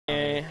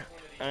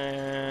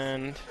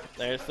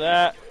There's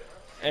that.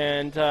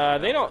 And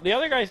they don't. The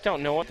other guys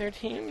don't know what their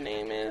team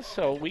name is,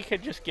 so we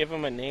could just give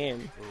them a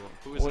name.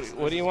 Who is this?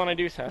 What do you want to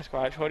do,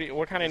 Sasquatch?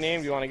 What kind of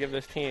name do you want to give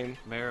this team?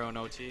 Marrow and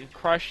OT.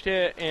 Crushed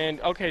it.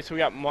 And okay, so we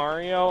got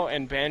Mario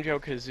and Banjo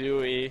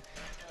Kazooie.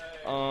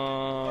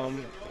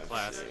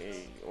 Class.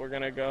 We're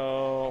gonna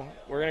go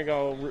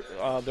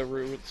the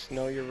roots.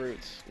 Know your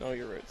roots. Know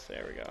your roots.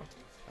 There we go.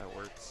 That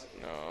works.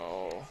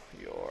 Know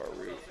your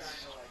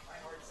roots.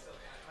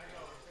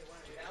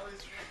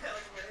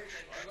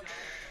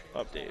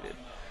 Updated.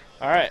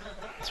 All right.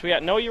 So we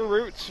got Know Your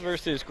Roots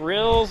versus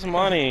Grillz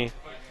Money.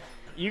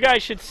 You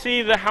guys should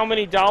see how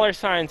many dollar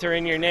signs are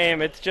in your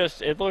name. It's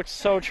just, it looks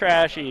so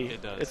trashy.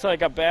 It does. It's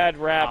like a bad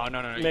rap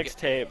no.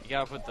 mixtape. You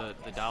gotta put the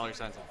dollar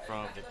signs in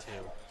front of it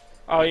too.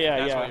 Oh yeah,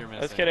 That's yeah. what you're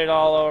missing. Let's get it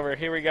all over.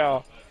 Here we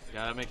go. You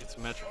gotta make it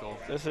symmetrical.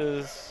 This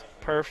is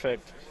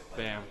perfect.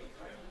 Bam.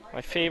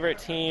 My favorite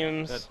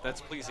teams.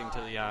 That's pleasing to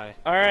the eye.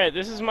 All right,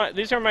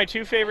 these are my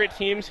two favorite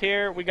teams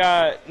here. We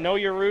got Know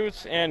Your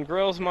Roots and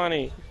Grillz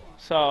Money.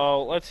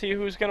 So let's see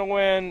who's gonna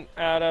win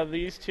out of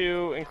these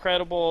two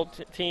incredible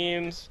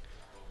teams.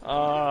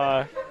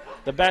 The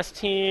best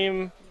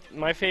team,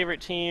 my favorite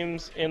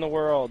teams in the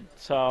world.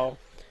 So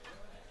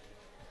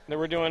then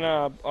we're doing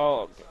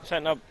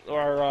setting up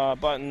our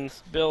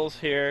buttons. Billz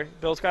here.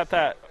 Billz got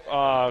that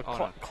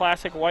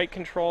classic white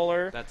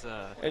controller. That's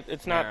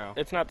it's Marrow.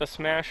 not the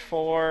Smash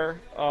 4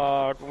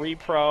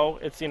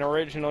 Repro. It's an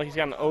original. He's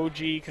got an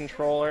OG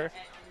controller.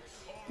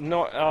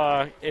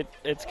 No,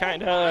 it's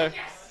kind of.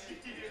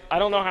 I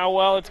don't know how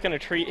well it's going to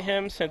treat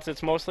him since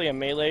it's mostly a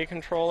melee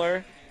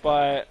controller,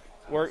 but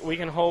we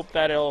can hope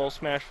that it'll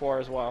Smash 4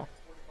 as well.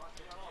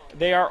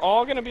 They are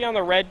all going to be on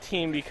the red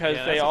team because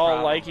they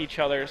all like each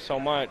other so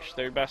much.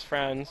 They're best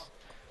friends.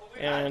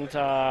 And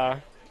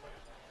that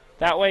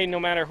way, no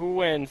matter who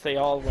wins, they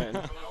all win.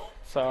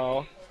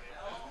 So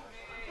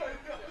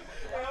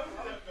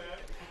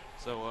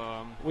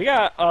we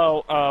got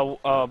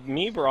a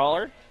me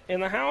brawler in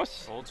the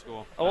house. Old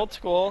school. Old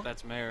school.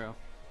 That's Marrow.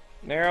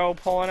 Marrow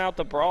pulling out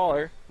the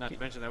brawler. Not to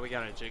mention that we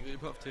got a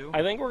Jigglypuff too.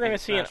 I think we're going to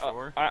see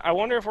I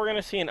wonder if we're going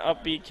to see an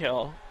upbeat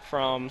kill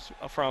from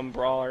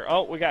brawler.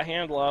 Oh, we got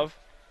hand love.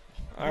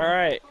 All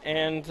right,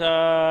 and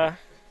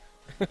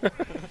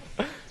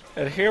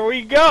and here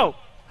we go.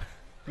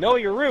 Know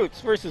Your Roots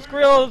versus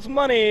Grillz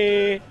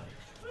Money.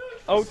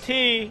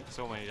 OT.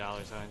 So many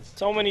dollar signs.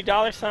 So many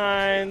dollar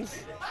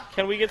signs.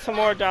 Can we get some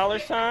more dollar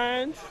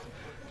signs?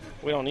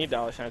 We don't need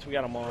dollar signs. We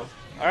got them all.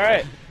 All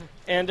right,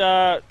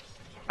 and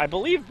I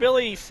believe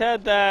Billy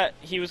said that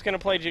he was going to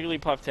play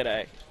Jigglypuff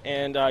today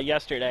and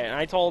yesterday, and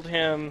I told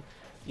him,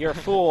 "You're a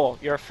fool.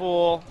 You're a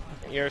fool.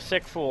 You're a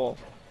sick fool."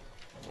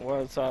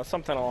 Was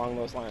something along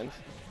those lines.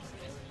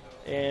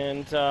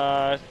 And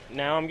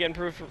now I'm getting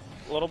proof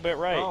a little bit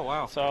right. Oh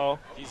wow! So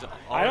he's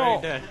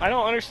already dead. I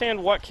don't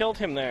understand what killed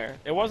him there.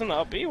 It wasn't the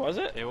up B, was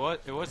it? It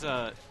was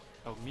a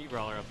me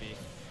brawler up B.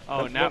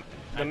 Oh,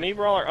 the me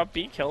brawler up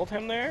B killed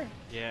him there.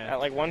 Yeah. At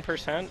like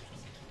 1%.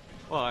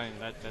 Well, I mean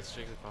that's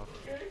Jigglypuff.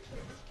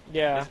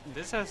 Yeah.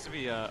 This has to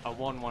be a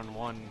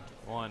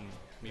 1-1-1-1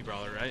 me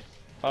brawler, right?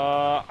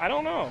 I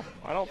don't know.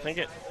 I don't think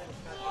it.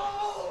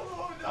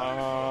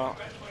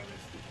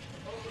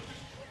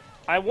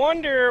 I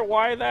wonder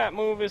why that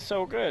move is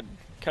so good,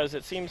 because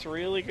it seems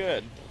really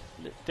good.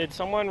 Did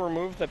someone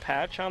remove the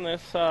patch on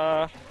this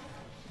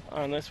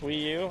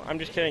Wii U? I'm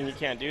just kidding. You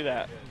can't do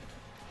that.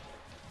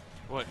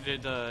 What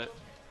did I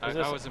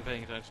wasn't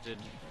paying attention. Did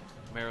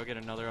Marrow get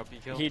another up B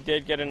kill? He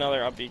did get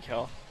another up B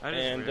kill.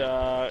 And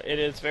it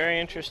is very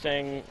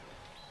interesting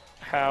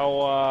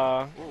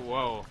how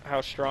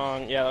how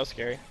strong. Yeah, that was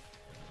scary.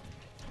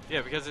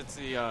 Yeah, because it's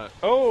the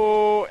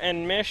oh,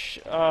 and Mish,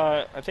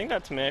 I think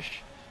that's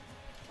Mish,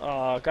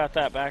 got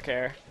that back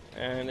air,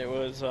 and it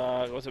was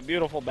a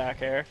beautiful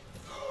back air,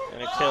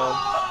 and it killed.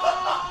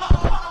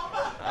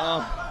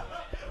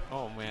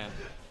 Oh man.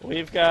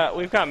 We've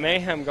got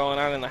mayhem going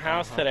on in the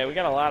house today. We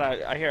got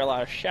I hear a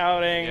lot of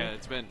shouting. Yeah,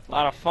 it's been a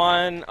lot of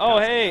fun. Oh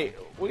hey,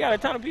 we got a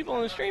ton of people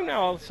in the stream now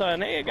all of a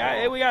sudden. Hey guy,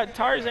 hey, we got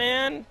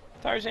Tarzan.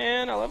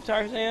 I love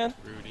Tarzan.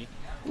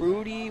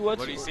 Rudy, what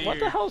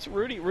the hell's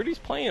Rudy? Rudy's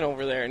playing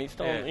over there, and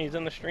he's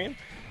in the stream.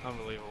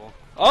 Unbelievable.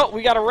 Oh,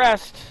 we got a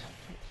rest.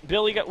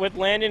 Billy got with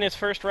landing his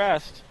first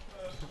rest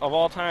of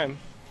all time.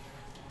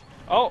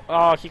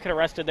 Oh, he could have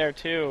rested there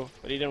too,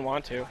 but he didn't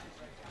want to.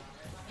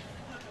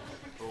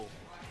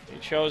 He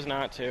chose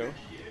not to.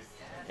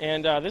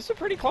 And this is a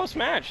pretty close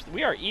match.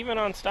 We are even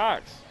on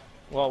stocks.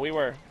 Well, we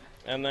were.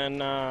 And then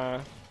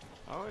oh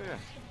yeah.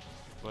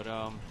 But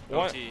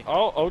OT.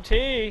 Oh,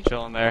 OT.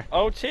 Chilling there.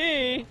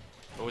 OT.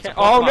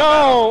 Oh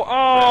no!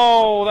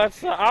 Oh,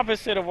 that's the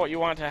opposite of what you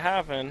want to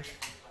happen.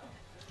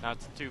 Now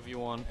it's a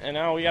 2v1. And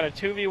now we got a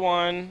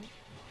 2v1.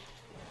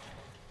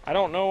 I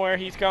don't know where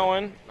he's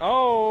going.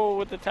 Oh,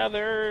 with the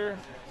tether.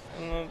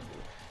 And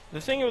the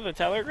thing with the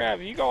tether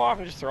grab, you go off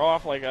and just throw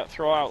out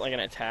like an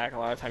attack. A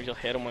lot of times you'll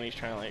hit him when he's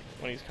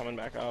when he's coming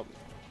back up.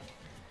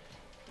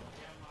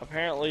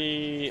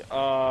 Apparently,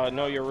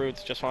 Know Your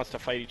Roots just wants to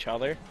fight each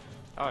other.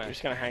 Oh, yeah. They're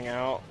just gonna hang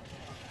out.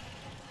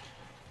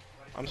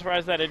 I'm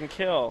surprised that didn't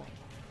kill.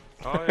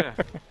 Oh yeah.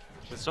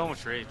 With so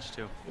much rage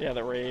too. Yeah,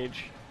 the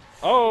rage.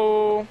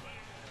 Oh.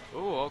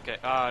 Ooh, okay.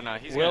 No,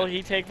 he's Will gonna,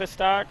 he take the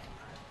stock?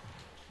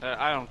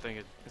 I don't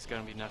think it's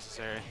gonna be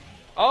necessary.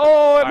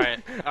 Oh, I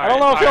don't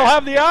know if he'll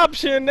have the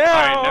option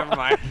now.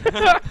 Alright,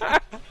 never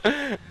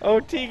mind.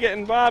 OT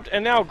getting bopped,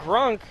 and now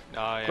Grunk.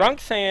 Oh, yeah. Grunk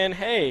saying,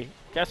 "Hey,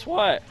 guess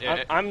what?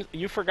 Yeah,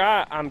 You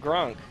forgot I'm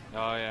Grunk."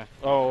 Oh yeah.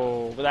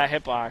 Oh, with that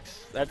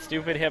hitbox, that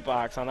stupid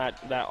hitbox on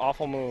that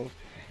awful move.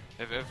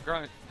 If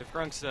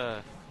Grunk's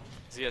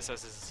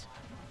ZSS is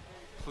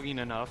clean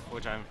enough,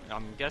 which I'm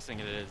guessing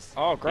it is.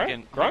 Oh,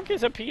 Grunk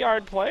is a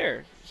PR'd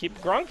player.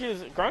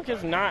 Grunk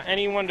is not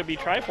anyone to be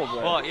trifled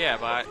with. Well, yeah,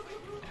 but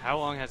how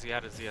long has he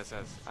had a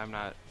ZSS? I'm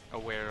not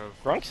aware of.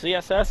 Grunk's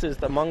ZSS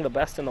is among the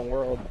best in the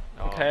world.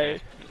 Oh,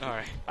 okay. All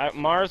right.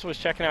 Mars was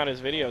checking out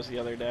his videos the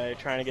other day,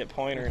 trying to get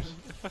pointers.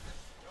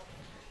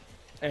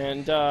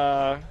 And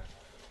Paralyzer!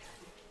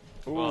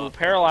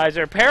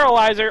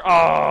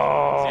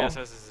 Oh! ZSS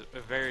is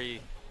a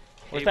very.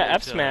 What's that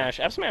F smash?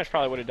 F smash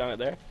probably would have done it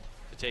there.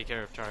 To take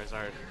care of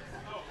Charizard.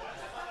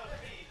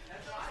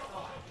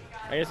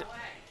 I guess.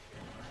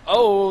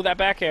 Oh, that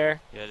back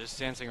air. Yeah, just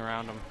dancing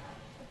around him.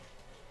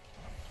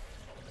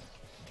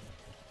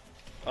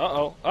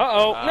 No!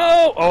 Oh,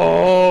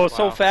 wow.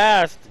 so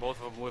fast.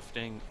 Both of them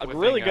whiffing. A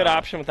really good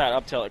option with that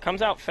up tilt. It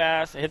comes out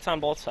fast. It hits on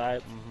both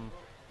sides.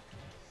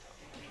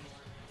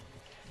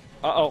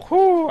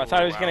 Whew! I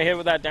thought he was gonna hit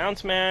with that down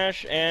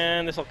smash,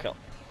 and this will kill.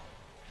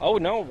 Oh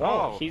no!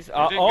 Whoa! He's.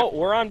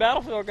 We're on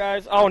Battlefield,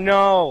 guys. Oh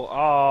no!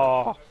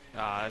 Oh.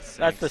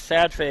 That's the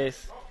sad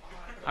face.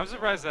 I'm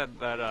surprised that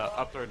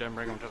up throw didn't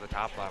bring him to the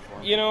top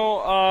platform. You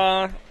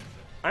know,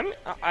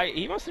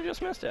 he must have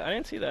just missed it. I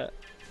didn't see that.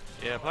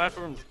 Yeah,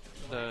 platforms.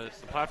 The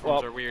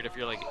platforms are weird if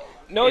you're like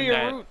know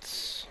your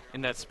roots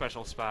in that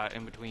special spot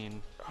in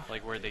between,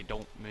 like where they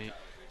don't meet.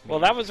 Well,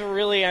 that was a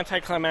really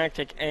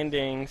anticlimactic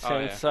ending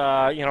since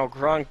you know,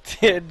 Grunk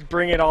did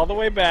bring it all the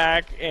way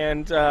back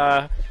and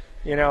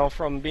you know,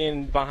 from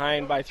being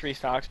behind by 3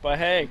 stocks. But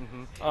hey,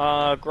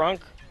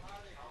 Grunk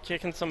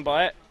kicking some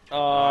butt.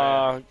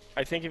 I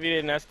think if he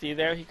did an SD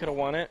there, he could have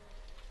won it.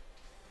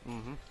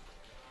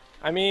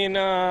 I mean,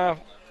 oh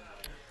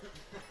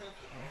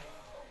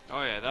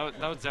yeah,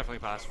 that was definitely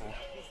possible.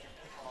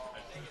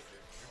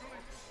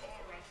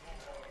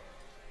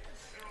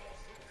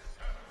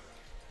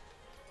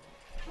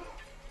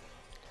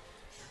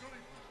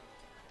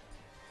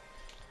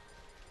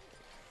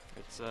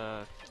 It's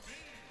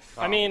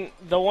I mean,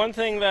 the one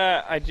thing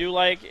that I do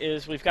like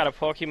is we've got a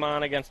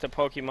Pokemon against a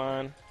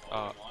Pokemon.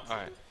 Oh,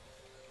 alright.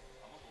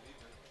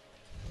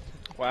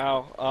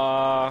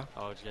 Wow.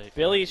 Jake.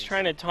 Billy's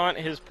trying to taunt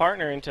his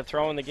partner into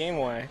throwing the game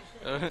away.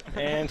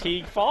 And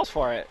he falls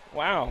for it.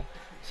 Wow.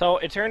 So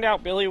it turned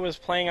out Billy was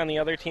playing on the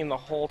other team the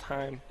whole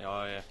time.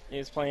 Oh, yeah. He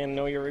was playing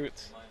Know Your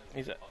Roots.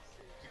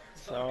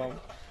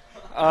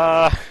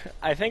 I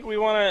think we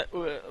want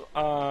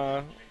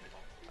to...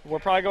 we're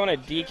probably going to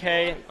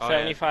DK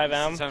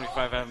 75M.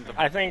 75M.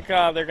 I think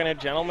they're going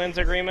to gentleman's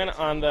agreement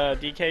on the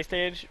DK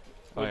stage.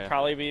 Would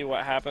probably be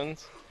what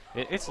happens.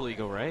 It's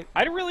legal, right?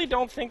 I really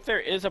don't think there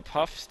is a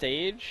Puff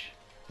stage.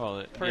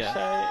 Well, per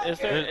se. Is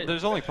there?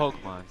 There's only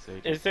Pokemon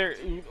stages. Is there?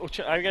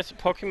 I guess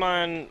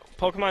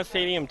Pokemon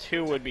Stadium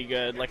 2 would be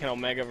good. Like an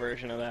Omega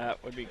version of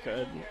that would be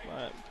good.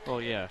 But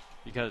well, yeah,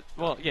 because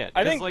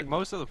I think like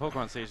most of the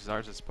Pokemon stages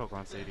are just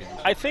Pokemon Stadium.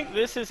 I think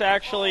this is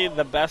actually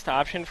the best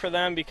option for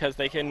them because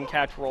they can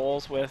catch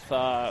rolls with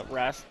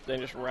rest. They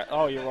just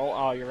you roll.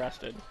 Oh, you're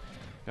rested.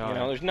 You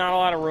know, there's not a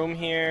lot of room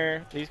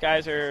here. These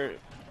guys are,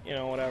 you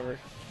know, whatever.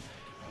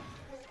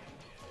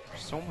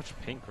 There's so much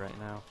pink right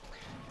now.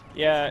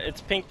 Yeah, it's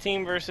pink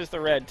team versus the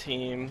red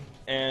team,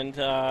 and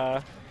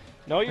Know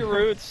Your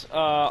Roots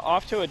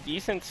off to a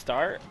decent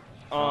start.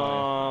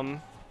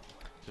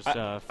 Just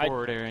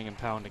forward airing and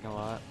pounding a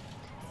lot.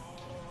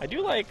 I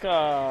do like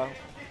I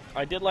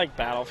did like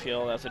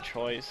Battlefield as a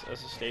choice,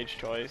 as a stage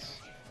choice.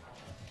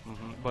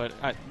 But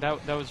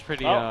that was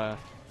pretty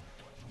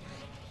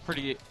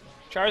pretty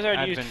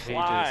Charizard used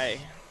Fly.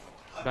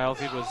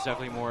 Battlefield was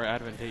definitely more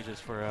advantageous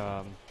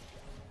for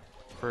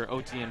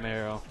OT and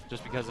Marrow,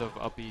 just because of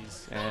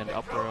uppies and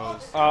up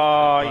throws.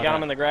 Oh, you got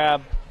him in the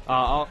grab.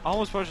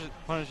 Almost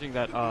punishing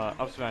that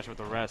up smash with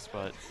the rest,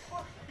 but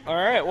all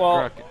right,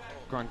 well,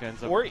 Grunk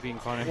ends up being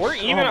punished. We're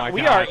even. Oh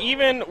we are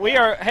even. We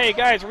are. Hey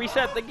guys,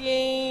 reset the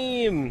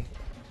game.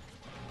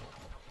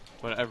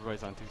 But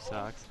everybody's on 2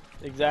 stocks.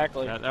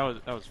 Exactly. That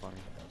was funny.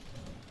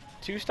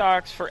 2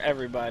 stocks for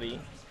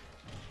everybody.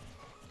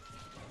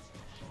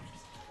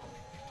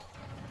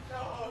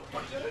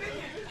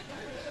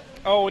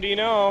 Oh, what do you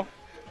know?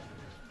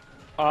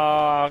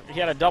 He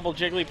had a double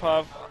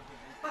Jigglypuff.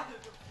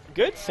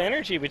 Good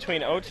synergy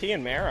between OT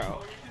and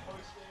Marrow.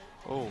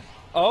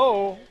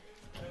 Oh.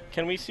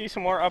 Can we see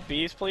some more up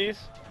Bs, please?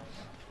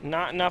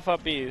 Not enough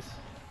up Bs.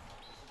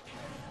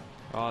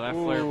 Oh, that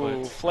Flare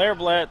Blitz. Flare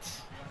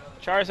Blitz.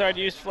 Charizard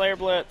used Flare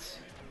Blitz.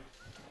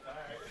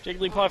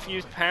 Jigglypuff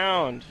used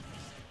Pound.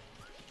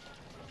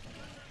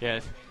 Yeah,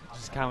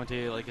 just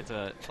commentate it like it's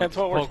a That's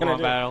what we're Pokemon gonna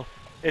do. battle.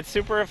 It's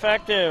super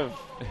effective.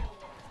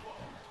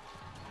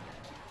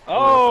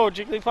 Oh,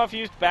 Jigglypuff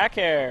used back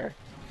air.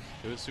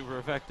 It was super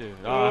effective.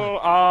 Ooh,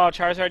 oh,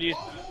 Charizard used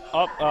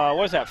up. What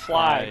was that?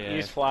 Fly. Yeah.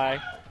 Used fly.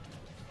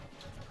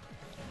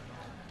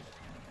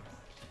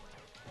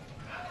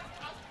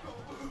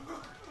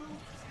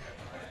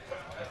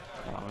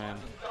 Oh man.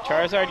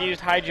 Charizard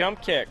used high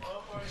jump kick.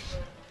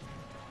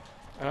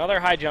 Another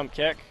high jump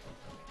kick.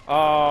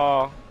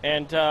 Oh,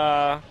 and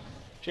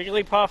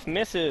Jigglypuff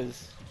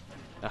misses.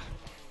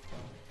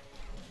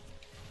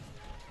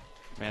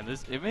 Man,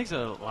 it makes it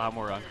a lot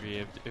more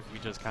uncreative if we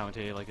just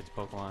commentate like it's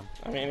Pokemon.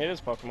 I mean, it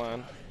is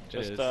Pokemon.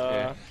 Just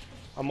yeah.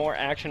 a more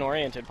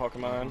action-oriented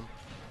Pokemon.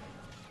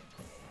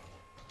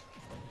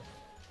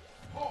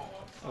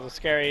 That was a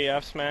scary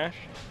F smash.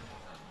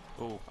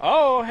 Ooh.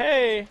 Oh,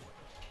 hey!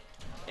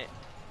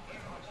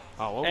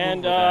 Oh, what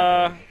And move would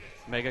that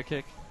be? Mega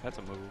kick? That's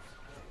a move,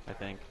 I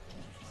think.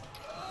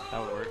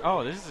 That would work.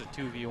 Oh, this is a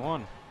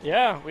 2v1.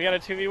 Yeah, we got a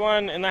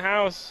 2v1 in the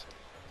house.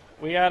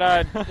 We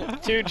got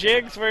two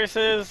Jigs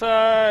versus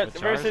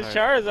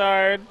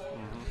Charizard.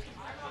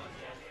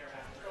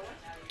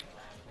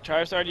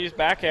 Charizard used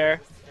back air.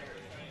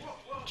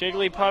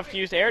 Jigglypuff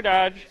used air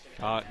dodge.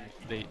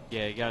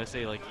 You gotta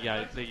say like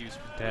they use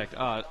protect.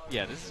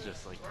 Yeah, this is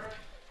just like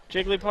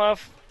Jigglypuff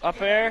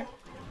up air.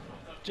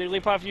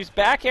 Jigglypuff used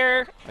back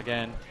air.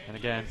 Again and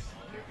again.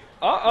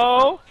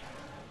 Uh-oh.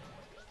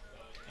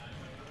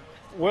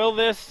 Will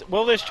this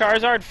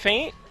Charizard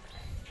faint?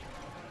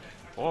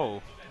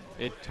 Whoa.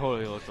 It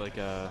totally looked like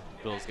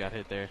Billz got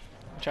hit there.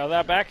 Watch out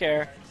that back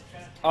air.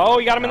 Oh,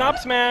 you got him in up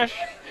smash.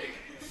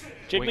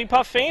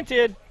 Jigglypuff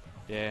fainted.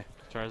 Yeah,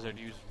 Charizard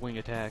used wing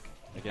attack,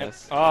 I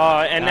guess.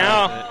 And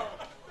now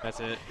that's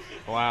it.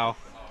 Wow.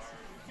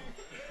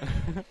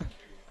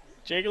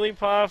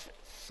 Jigglypuff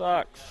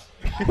sucks.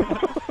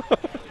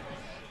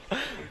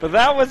 But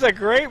that was a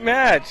great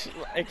match.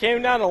 It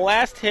came down to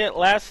last hit,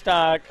 last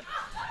stock.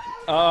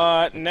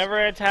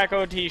 Never attack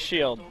OT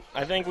shield.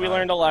 I think we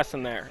learned a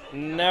lesson there.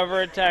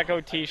 Never attack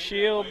OT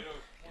shield,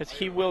 because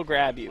he will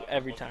grab you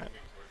every time.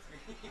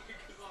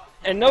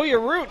 And Know Your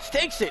Roots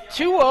takes it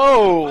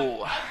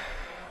 2-0.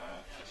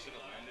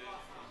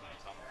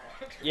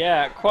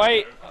 Yeah,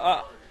 quite.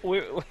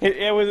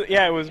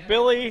 It was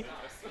Billy.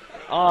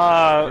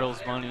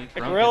 Grill's money.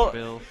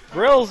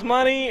 Grill's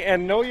money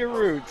and Know Your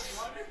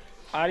Roots.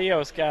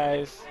 Adios,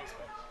 guys.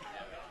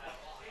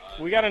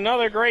 We got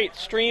another great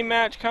stream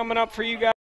match coming up for you guys.